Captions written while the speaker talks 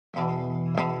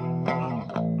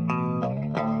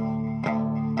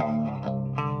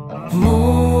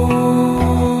more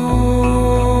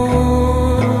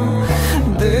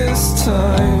this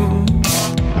time.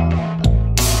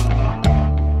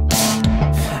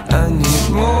 I need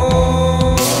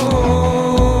more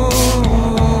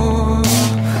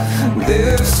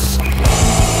this.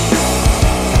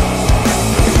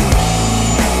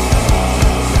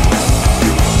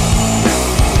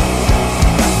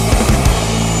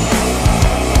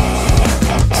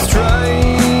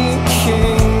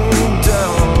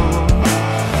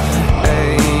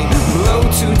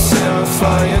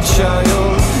 A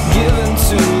child given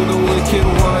to the wicked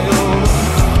wild,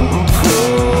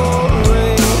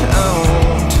 pouring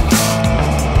out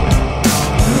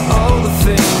all the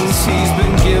things he's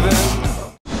been given.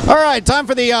 All right, time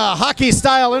for the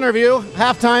hockey-style interview.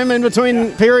 Halftime in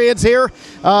between periods here.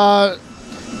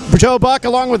 Joe Buck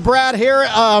along with Brad here.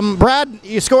 Brad,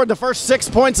 you scored the first 6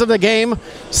 points of the game.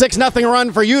 6-0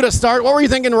 run for you to start. What were you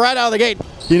thinking right out of the gate?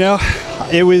 You know,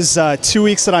 it was 2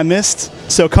 weeks that I missed,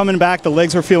 so coming back, the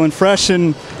legs were feeling fresh,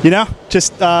 and, you know,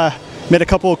 just made a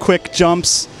couple of quick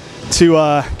jumps to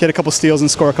get a couple steals and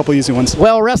score a couple easy ones.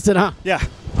 Well rested, huh? Yeah.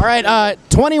 All right,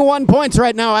 21 points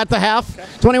right now at the half. Okay.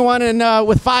 21 and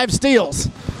with 5 steals.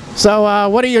 So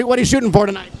what are you shooting for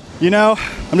tonight? You know,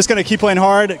 I'm just going to keep playing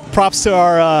hard. Props to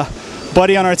our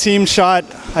buddy on our team, shot,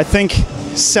 I think,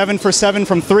 7 for 7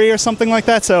 from 3 or something like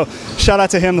that. So shout out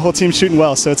to him. The whole team's shooting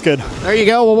well, so it's good. There you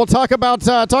go. Well, we'll talk about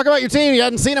your team. You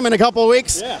hadn't seen them in a couple of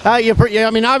weeks. Yeah. I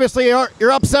mean, obviously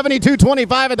you're up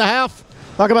 72-25 at the half.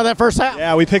 Talk about that first half.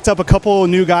 Yeah, we picked up a couple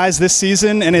new guys this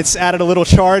season, and it's added a little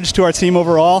charge to our team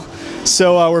overall.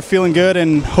 So we're feeling good,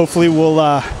 and hopefully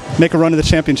we'll make a run to the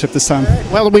championship this time.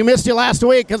 Right. Well, we missed you last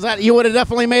week because you would have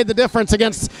definitely made the difference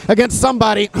against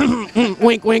somebody.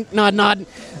 Wink, wink, nod, nod.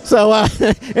 So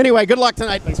anyway, good luck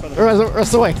tonight. Thanks, brother. The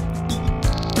rest of the way.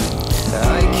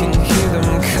 I can hear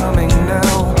them coming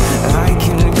now. I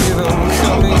can hear them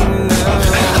coming now.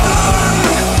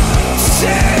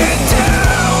 Sit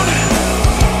down.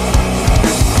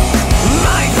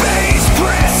 My face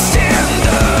pressed in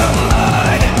the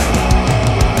mud.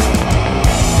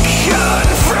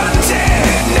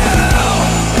 Confronted now.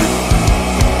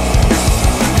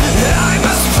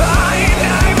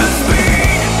 I must be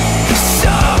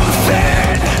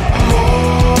something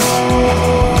more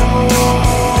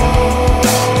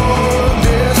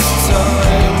this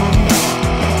time.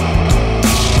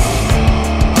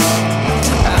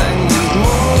 I need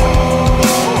more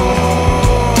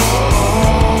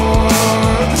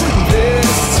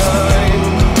this time.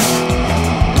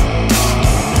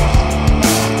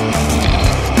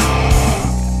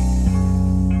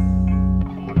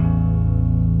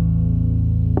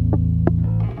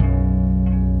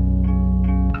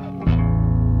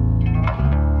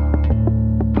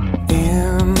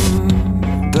 In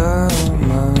the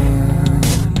mud,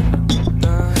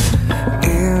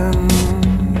 in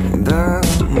the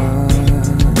mud,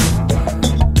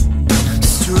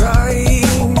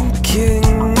 striking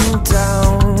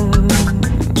down.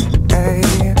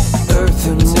 Earth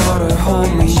and water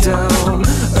hold me down.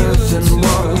 Earth and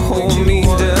water hold me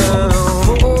down.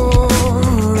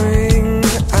 Pouring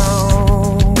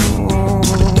out.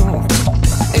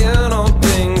 In all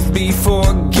things be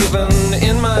forgiven.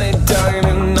 In my